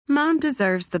Mom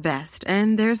deserves the best,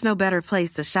 and there's no better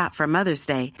place to shop for Mother's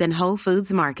Day than Whole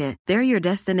Foods Market. They're your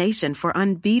destination for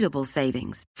unbeatable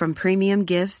savings, from premium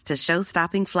gifts to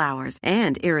show-stopping flowers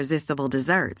and irresistible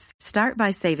desserts. Start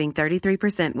by saving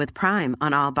 33% with Prime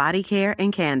on all body care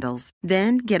and candles.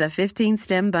 Then get a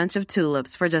 15-stem bunch of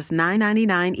tulips for just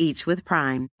 $9.99 each with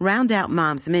Prime. Round out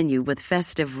Mom's menu with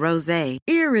festive rosé,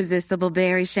 irresistible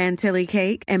berry chantilly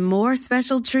cake, and more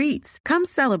special treats. Come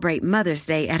celebrate Mother's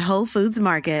Day at Whole Foods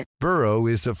Market. Burrow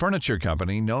is a furniture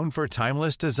company known for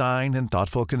timeless design and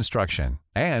thoughtful construction,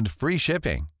 and free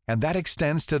shipping, and that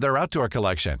extends to their outdoor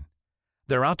collection.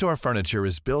 Their outdoor furniture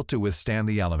is built to withstand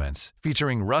the elements,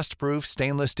 featuring rust-proof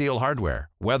stainless steel hardware,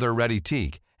 weather-ready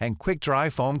teak, and quick-dry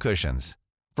foam cushions.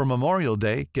 For Memorial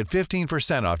Day, get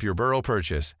 15% off your Burrow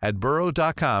purchase at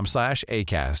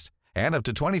burrow.com/ACAST, and up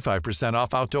to 25%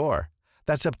 off outdoor.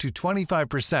 That's up to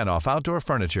 25% off outdoor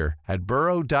furniture at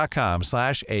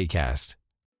burrow.com/ACAST.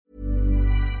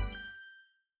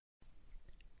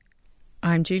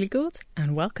 I'm Julie Gould,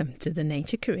 and welcome to the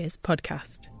Nature Careers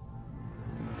Podcast.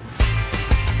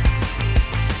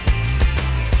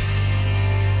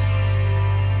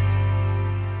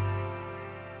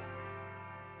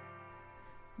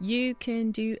 You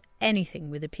can do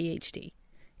anything with a PhD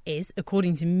is,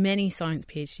 according to many science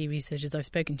PhD researchers I've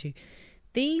spoken to,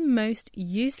 the most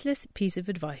useless piece of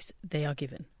advice they are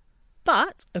given.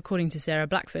 But, according to Sarah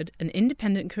Blackford, an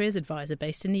independent careers advisor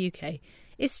based in the UK,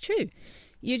 it's true.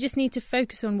 You just need to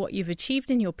focus on what you've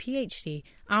achieved in your PhD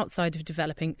outside of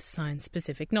developing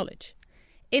science-specific knowledge.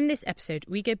 In this episode,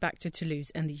 we go back to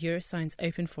Toulouse and the Euroscience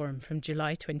Open Forum from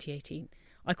July 2018.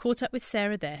 I caught up with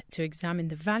Sarah there to examine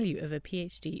the value of a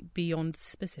PhD beyond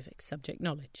specific subject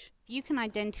knowledge. You can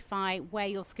identify where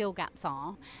your skill gaps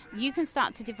are. You can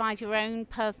start to devise your own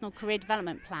personal career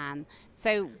development plan.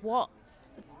 So what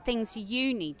things do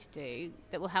you need to do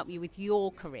that will help you with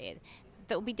your career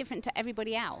that will be different to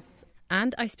everybody else?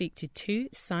 And I speak to two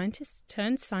scientists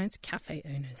turned science cafe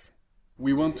owners.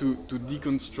 We want to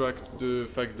deconstruct the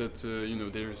fact that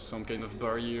there is some kind of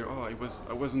barrier. I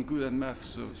wasn't good at math,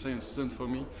 so science isn't for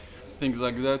me. Things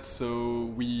like that.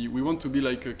 So we want to be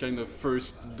like a kind of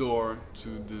first door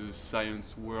to the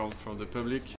science world for the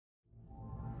public.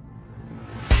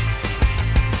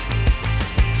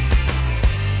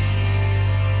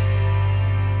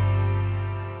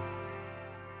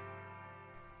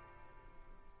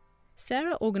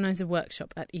 Sarah organised a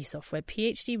workshop at ESOF where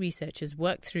PhD researchers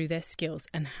worked through their skills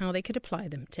and how they could apply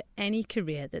them to any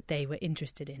career that they were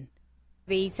interested in.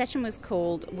 The session was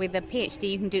called "With a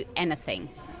PhD You Can Do Anything."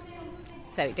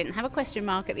 So it didn't have a question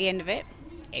mark at the end of it.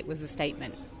 It was a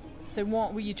statement. So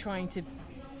what were you trying to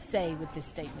say with this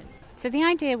statement? So the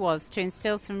idea was to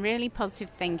instill some really positive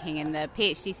thinking in the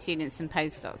PhD students and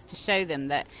postdocs to show them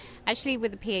that actually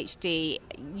with a PhD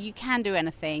you can do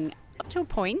anything up to a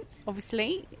point,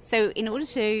 obviously. So in order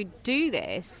to do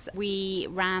this, we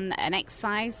ran an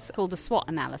exercise called a SWOT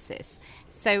analysis.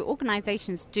 So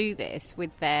organisations do this with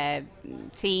their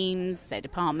teams, their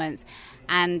departments,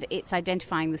 and it's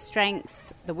identifying the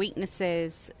strengths, the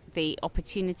weaknesses, the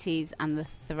opportunities and the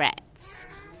threats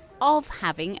of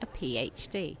having a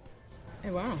PhD.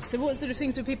 Oh, wow. So what sort of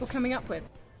things were people coming up with?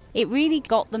 It really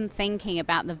got them thinking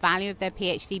about the value of their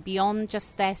PhD beyond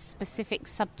just their specific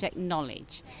subject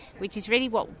knowledge, which is really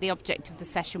what the object of the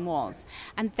session was.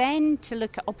 And then to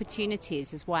look at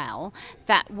opportunities as well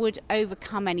that would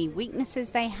overcome any weaknesses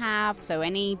they have, so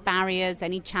any barriers,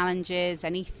 any challenges,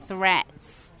 any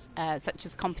threats, such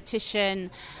as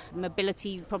competition,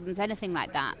 mobility problems, anything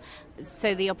like that.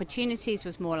 So the opportunities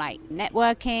was more like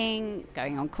networking,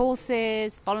 going on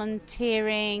courses,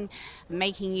 volunteering,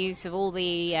 making use of all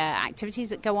the activities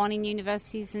that go on in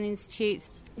universities and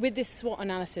institutes. With this SWOT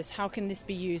analysis, how can this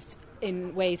be used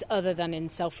in ways other than in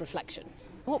self-reflection?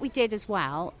 What we did as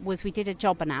well was we did a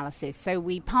job analysis. So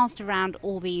we passed around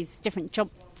all these different job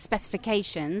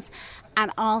specifications and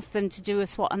asked them to do a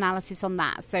SWOT analysis on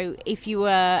that. So if you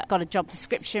got a job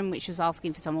description which was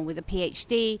asking for someone with a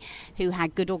PhD who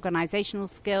had good organisational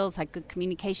skills, had good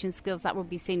communication skills, that would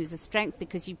be seen as a strength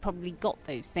because you probably got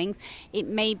those things. It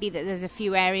may be that there's a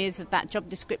few areas of that job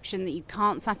description that you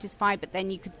can't satisfy, but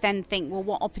then you could then think, well,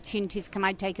 what opportunities can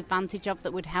I take advantage of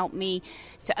that would help me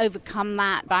to overcome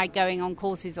that by going on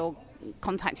courses or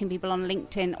contacting people on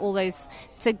LinkedIn, all those.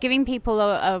 So giving people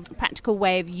a practical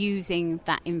way of using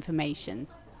that information.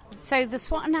 So the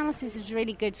SWOT analysis is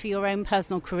really good for your own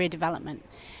personal career development.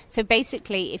 So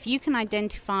basically, if you can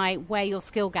identify where your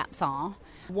skill gaps are,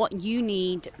 what you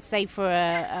need, say, for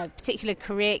a particular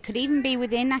career. It could even be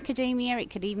within academia. It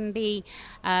could even be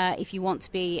if you want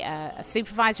to be a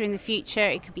supervisor in the future.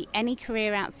 It could be any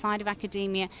career outside of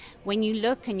academia. When you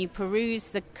look and you peruse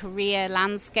the career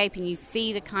landscape and you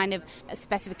see the kind of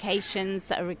specifications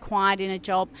that are required in a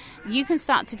job, you can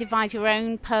start to devise your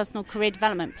own personal career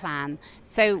development plan.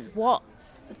 So what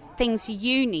things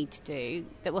you need to do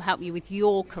that will help you with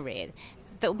your career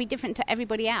that will be different to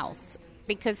everybody else,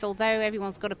 because although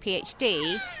everyone's got a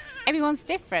PhD, everyone's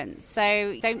different,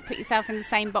 so don't put yourself in the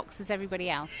same box as everybody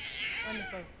else.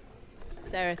 Wonderful.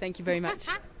 Sarah, thank you very much.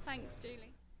 Thanks,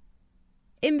 Julie.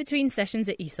 In between sessions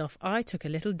at ESOF, I took a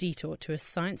little detour to a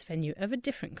science venue of a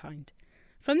different kind.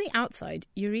 From the outside,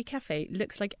 Eurekafe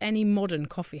looks like any modern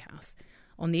coffee house.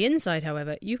 On the inside,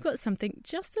 however, you've got something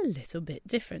just a little bit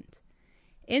different.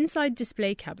 Inside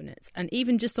display cabinets and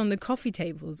even just on the coffee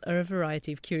tables are a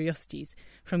variety of curiosities,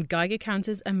 from Geiger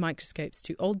counters and microscopes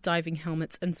to old diving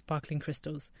helmets and sparkling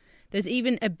crystals. There's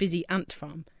even a busy ant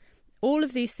farm. All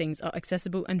of these things are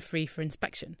accessible and free for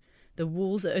inspection. The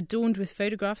walls are adorned with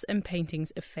photographs and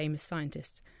paintings of famous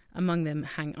scientists. Among them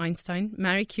hang Einstein,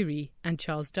 Marie Curie and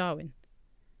Charles Darwin.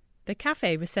 The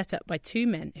cafe was set up by two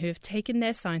men who have taken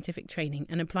their scientific training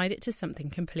and applied it to something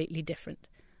completely different.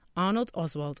 Arnold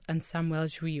Oswald and Samuel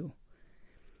Jouillot.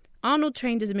 Arnold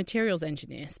trained as a materials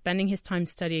engineer, spending his time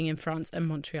studying in France and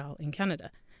Montreal in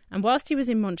Canada. And whilst he was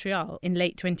in Montreal in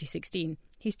late 2016,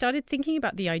 he started thinking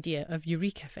about the idea of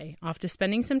Eurekafe after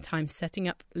spending some time setting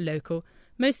up local,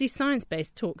 mostly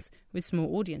science-based talks with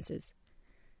small audiences.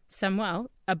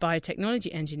 Samuel, a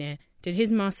biotechnology engineer, did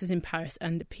his master's in Paris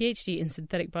and a PhD in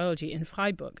synthetic biology in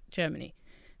Freiburg, Germany.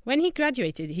 When he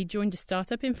graduated, he joined a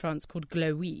startup in France called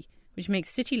Glowy, which makes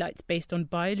city lights based on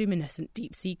bioluminescent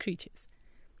deep-sea creatures.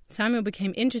 Samuel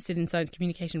became interested in science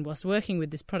communication whilst working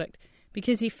with this product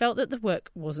because he felt that the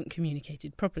work wasn't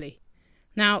communicated properly.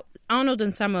 Now, Arnold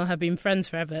and Samuel have been friends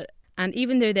forever, and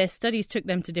even though their studies took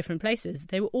them to different places,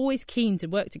 they were always keen to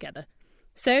work together.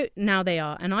 So now they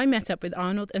are, and I met up with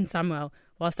Arnold and Samuel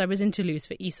whilst I was in Toulouse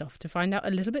for ESOF to find out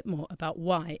a little bit more about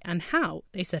why and how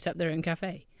they set up their own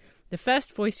cafe. The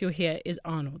first voice you'll hear is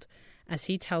Arnold, as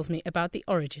he tells me about the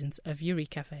origins of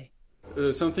Eurekafe.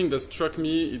 Something that struck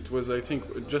me, it was, I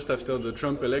think, just after the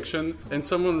Trump election, and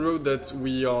someone wrote that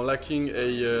we are lacking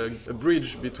a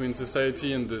bridge between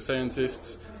society and the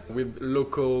scientists with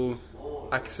local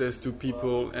access to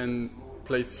people and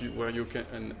place where you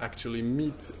can actually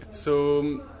meet.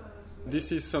 So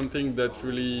this is something that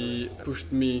really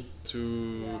pushed me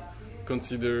to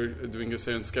consider doing a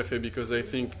science cafe, because I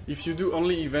think if you do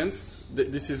only events,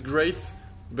 this is great,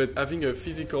 but having a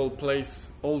physical place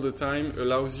all the time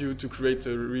allows you to create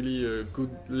a really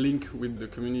good link with the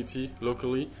community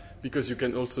locally, because you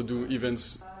can also do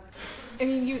events. I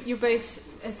mean, you're both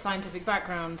a scientific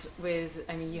background with,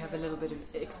 I mean, you have a little bit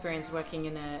of experience working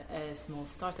in a small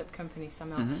startup company,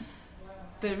 Samuel,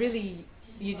 but really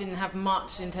you didn't have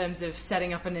much in terms of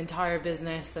setting up an entire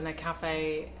business and a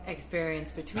cafe experience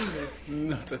between you.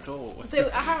 Not at all. So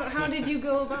how did you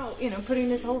go about, putting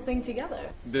this whole thing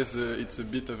together? It's a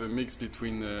bit of a mix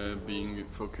between being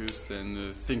focused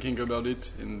and thinking about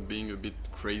it, and being a bit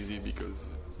crazy because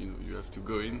you have to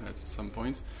go in at some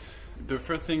point. The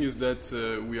first thing is that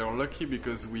we are lucky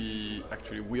because we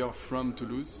are from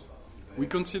Toulouse. We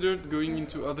considered going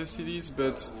into other cities,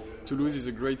 but Toulouse is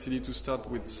a great city to start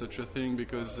with such a thing,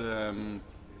 because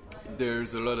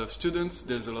there's a lot of students,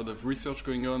 there's a lot of research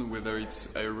going on, whether it's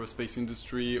aerospace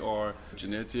industry or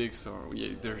genetics, or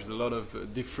there's a lot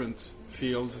of different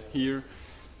fields here.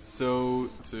 So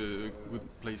it's a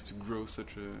good place to grow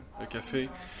such a cafe.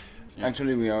 Yeah.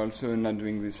 Actually, we are also not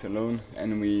doing this alone,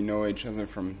 and we know each other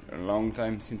since a long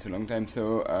time.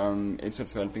 So it's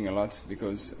also helping a lot,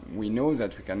 because we know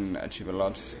that we can achieve a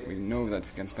lot. We know that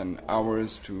we can spend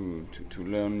hours to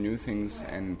learn new things.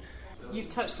 And you've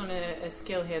touched on a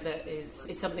skill here that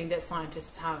is something that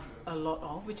scientists have a lot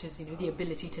of, which is the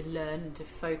ability to learn and to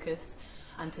focus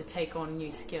and to take on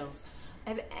new skills.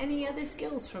 Have any other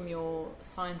skills from your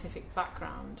scientific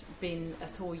background been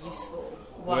at all useful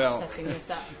while setting this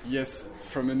up? Yes,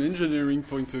 from an engineering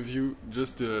point of view,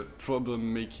 just the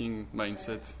problem-making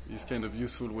mindset is kind of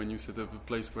useful when you set up a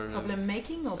place where...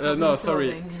 Problem-making or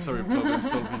problem-solving? Sorry,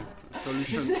 problem-solving.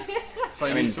 Solution.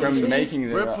 Finding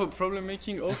problem-making...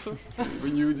 Problem-making also.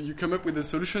 When you come up with a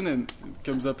solution and it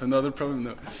comes up another problem.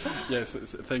 No. Yes,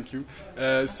 thank you.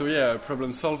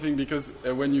 Problem-solving, because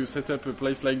when you set up a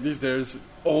place like this, there's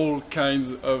all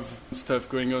kinds of stuff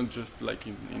going on, just like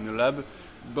in a lab.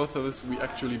 Both of us, we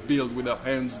actually build with our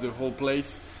hands the whole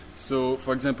place, So,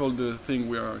 for example, the thing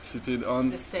we are seated on,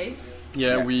 The stage.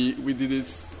 yeah. we did it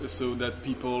so that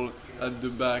people at the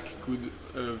back could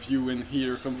view and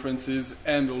hear conferences,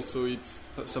 and also it's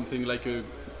something like a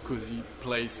cozy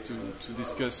place to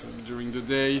discuss during the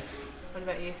day. What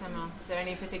about you, Samuel? Is there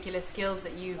any particular skills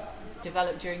that you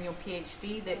developed during your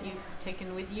PhD that you've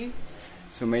taken with you?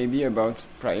 So maybe about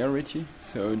priority.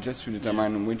 So just to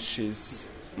determine which is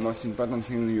most important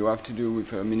thing you have to do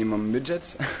with a minimum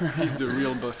budget. He's the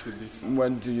real boss with this.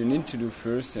 What do you need to do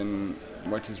first, and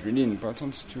what is really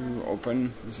important to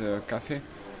open the cafe?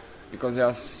 Because there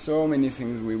are so many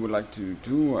things we would like to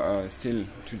do still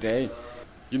today.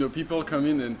 You know, people come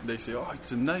in and they say, "Oh,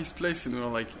 it's a nice place," and we're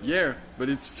like, "Yeah, but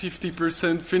it's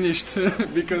 50% finished,"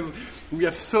 because we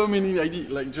have so many ideas.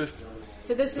 Like just.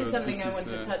 So this So is something this I is, want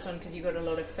to touch on, because you've got a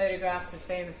lot of photographs of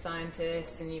famous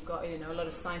scientists, and you've got a lot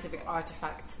of scientific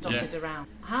artifacts dotted around.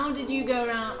 How did you go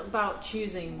about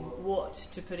choosing what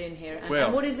to put in here,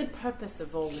 and what is the purpose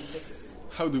of all of this?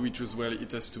 How do we choose? Well,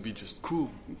 it has to be just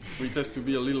cool. It has to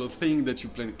be a little thing that you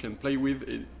can play with,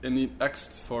 and it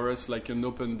acts for us like an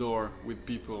open door with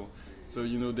people. So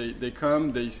they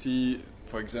come, they see,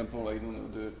 for example, I don't know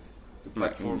the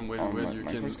platform where you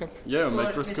microscope? can a This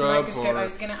microscope. microscope, I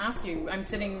was going to ask you. I'm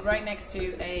sitting right next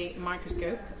to a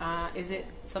microscope. Is it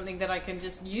something that I can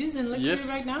just use and look Yes,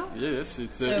 through right now? yes,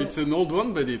 it's an old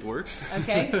one, but it works.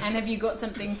 Okay. And have you got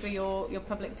something for your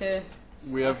public to?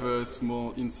 We have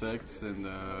small insects and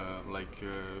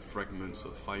fragments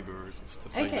of fibers and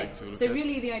stuff like that to look So at.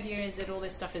 really the idea is that all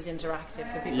this stuff is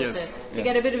interactive for people Yes, to yes.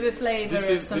 get a bit of a flavour of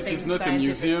something This is not a scientific.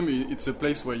 museum. It's a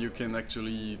place where you can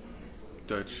actually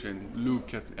touch and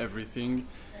look at everything.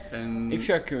 And If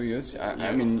you are curious,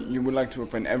 I mean, you would like to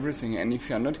open everything, and if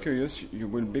you are not curious, you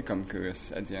will become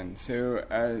curious at the end. So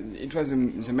it was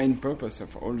the main purpose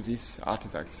of all these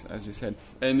artifacts, as you said.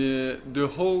 And the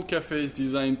whole cafe is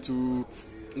designed to,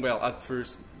 at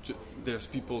first, there's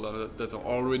people that are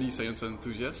already science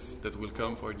enthusiasts that will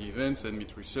come for the events and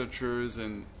meet researchers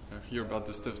and hear about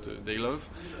the stuff that they love.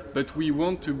 But we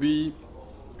want to be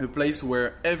a place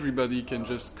where everybody can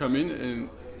just come in and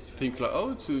think like,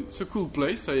 oh, it's a cool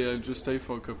place. I just stay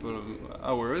for a couple of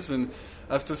hours, and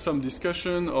after some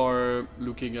discussion or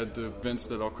looking at the events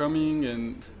that are coming,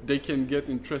 and they can get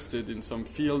interested in some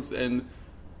fields. And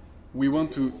we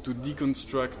want to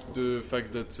deconstruct the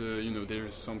fact that there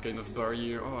is some kind of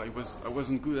barrier. Oh, I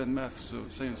wasn't good at math, so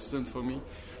science isn't for me.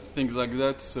 Things like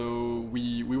that. So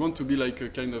we want to be like a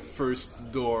kind of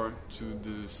first door to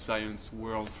the science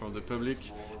world for the public,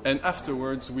 and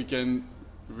afterwards we can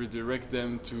redirect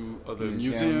them to other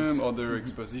museum, other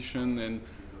exposition, and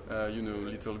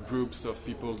little groups of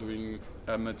people doing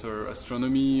amateur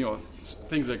astronomy or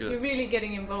things like that. You're really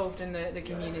getting involved in the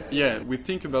community. Yeah, we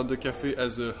think about the cafe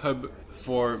as a hub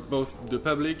for both the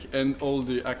public and all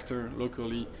the actors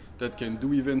locally that can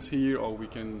do events here, or we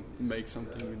can make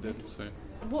something with them. So.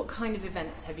 What kind of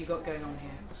events have you got going on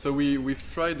here? So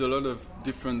we've tried a lot of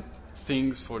different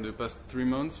things for the past 3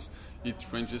 months. It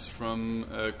ranges from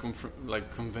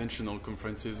conventional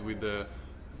conferences with a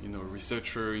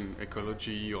researcher in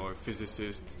ecology or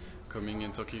physicists coming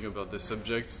and talking about the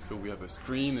subjects. So we have a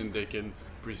screen and they can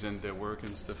present their work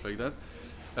and stuff like that.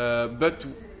 But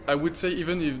I would say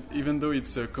even though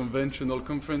it's conventional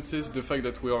conferences, the fact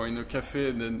that we are in a cafe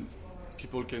and then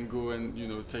people can go and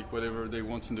take whatever they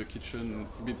want in the kitchen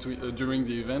during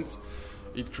the event,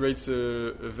 it creates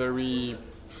a very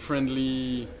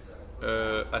friendly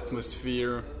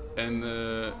atmosphere, and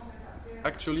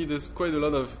actually there's quite a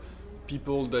lot of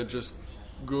people that just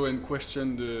go and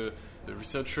question the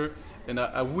researcher, and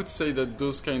I would say that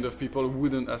those kind of people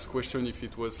wouldn't ask questions if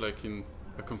it was like in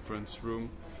a conference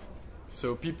room.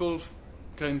 So people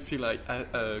kind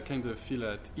of feel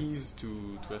at ease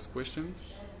to ask questions.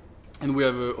 And we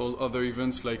have all other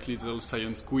events like little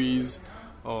science quiz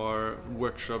or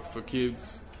workshop for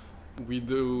kids. We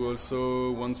do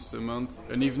also once a month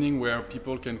an evening where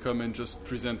people can come and just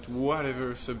present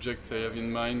whatever subject they have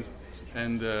in mind.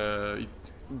 And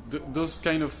those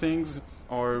kind of things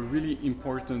are really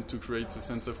important to create a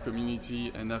sense of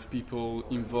community and have people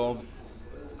involved.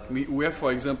 We have,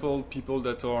 for example, people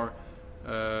that are,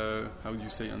 how do you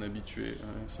say, unhabitués?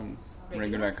 Some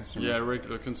Regular customers. Yeah,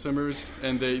 regular consumers,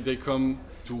 and they come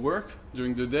to work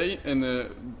during the day, and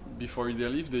before they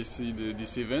leave, they see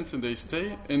this event, and they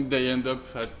stay, and they end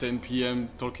up at 10 p.m.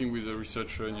 talking with the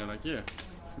researcher, and you're like, yeah,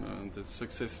 that's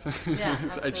success. Yeah,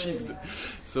 it's achieved.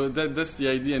 So that's the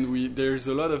idea, and there's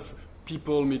a lot of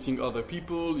people meeting other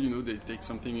people. They take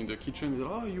something in the kitchen. They're,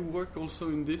 oh, you work also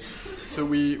in this. So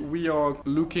we are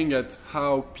looking at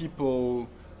how people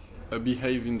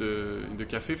behave in the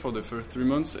cafe for the first 3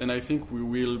 months, and I think we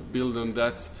will build on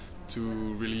that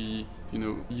to really,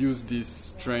 use this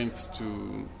strength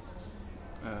to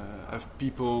have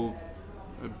people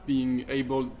being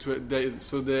able to,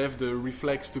 so they have the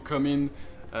reflex to come in.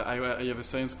 I have a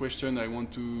science question. I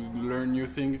want to learn new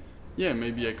thing. Yeah,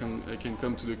 maybe I can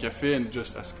come to the cafe and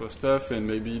just ask for stuff, and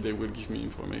maybe they will give me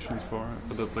information for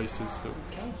other places.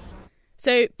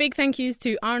 So big thank yous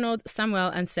to Arnaud, Samuel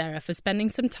and Sarah for spending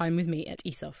some time with me at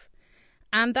ESOF.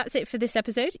 And that's it for this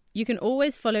episode. You can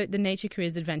always follow the Nature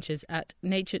Careers Adventures at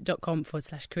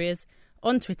nature.com/careers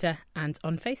on Twitter and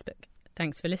on Facebook.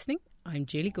 Thanks for listening. I'm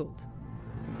Julie Gould.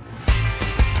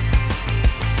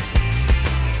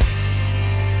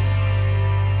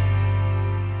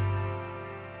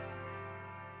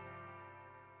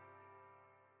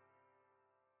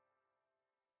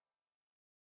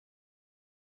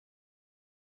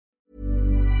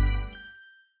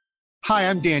 Hi,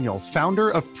 I'm Daniel, founder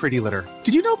of Pretty Litter.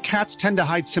 Did you know cats tend to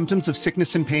hide symptoms of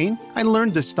sickness and pain? I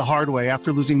learned this the hard way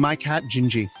after losing my cat,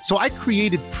 Gingy. So I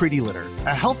created Pretty Litter,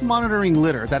 a health monitoring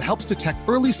litter that helps detect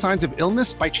early signs of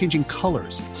illness by changing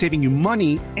colors, saving you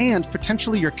money and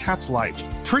potentially your cat's life.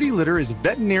 Pretty Litter is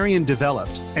veterinarian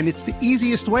developed, and it's the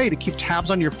easiest way to keep tabs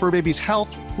on your fur baby's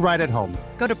health right at home.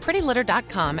 Go to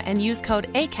prettylitter.com and use code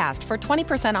ACAST for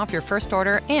 20% off your first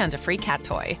order and a free cat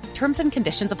toy. Terms and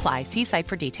conditions apply. See site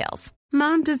for details.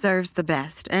 Mom deserves the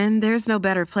best, and there's no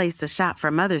better place to shop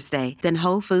for Mother's Day than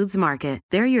Whole Foods Market.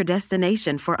 They're your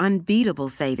destination for unbeatable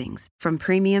savings, from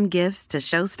premium gifts to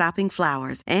show-stopping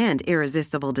flowers and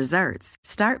irresistible desserts.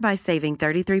 Start by saving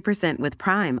 33% with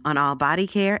Prime on all body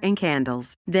care and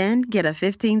candles. Then get a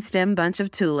 15-stem bunch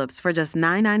of tulips for just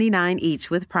 $9.99 each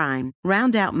with Prime.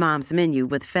 Round out Mom's menu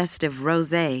with festive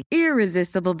rosé,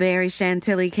 irresistible berry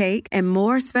chantilly cake, and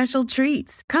more special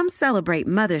treats. Come celebrate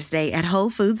Mother's Day at Whole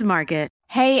Foods Market.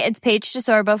 Hey, it's Paige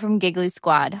DeSorbo from Giggly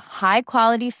Squad. High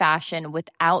quality fashion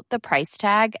without the price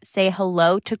tag. Say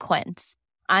hello to Quince.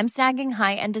 I'm snagging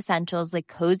high-end essentials like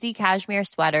cozy cashmere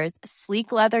sweaters,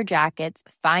 sleek leather jackets,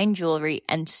 fine jewelry,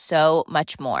 and so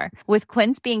much more. With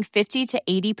Quince being 50 to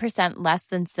 80% less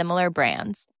than similar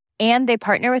brands. And they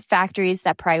partner with factories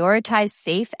that prioritize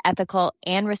safe, ethical,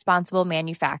 and responsible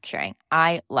manufacturing.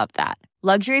 I love that.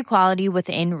 Luxury quality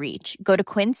within reach. Go to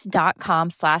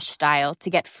quince.com/style to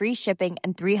get free shipping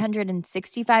and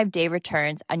 365-day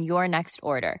returns on your next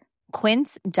order.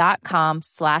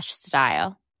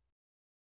 Quince.com/style.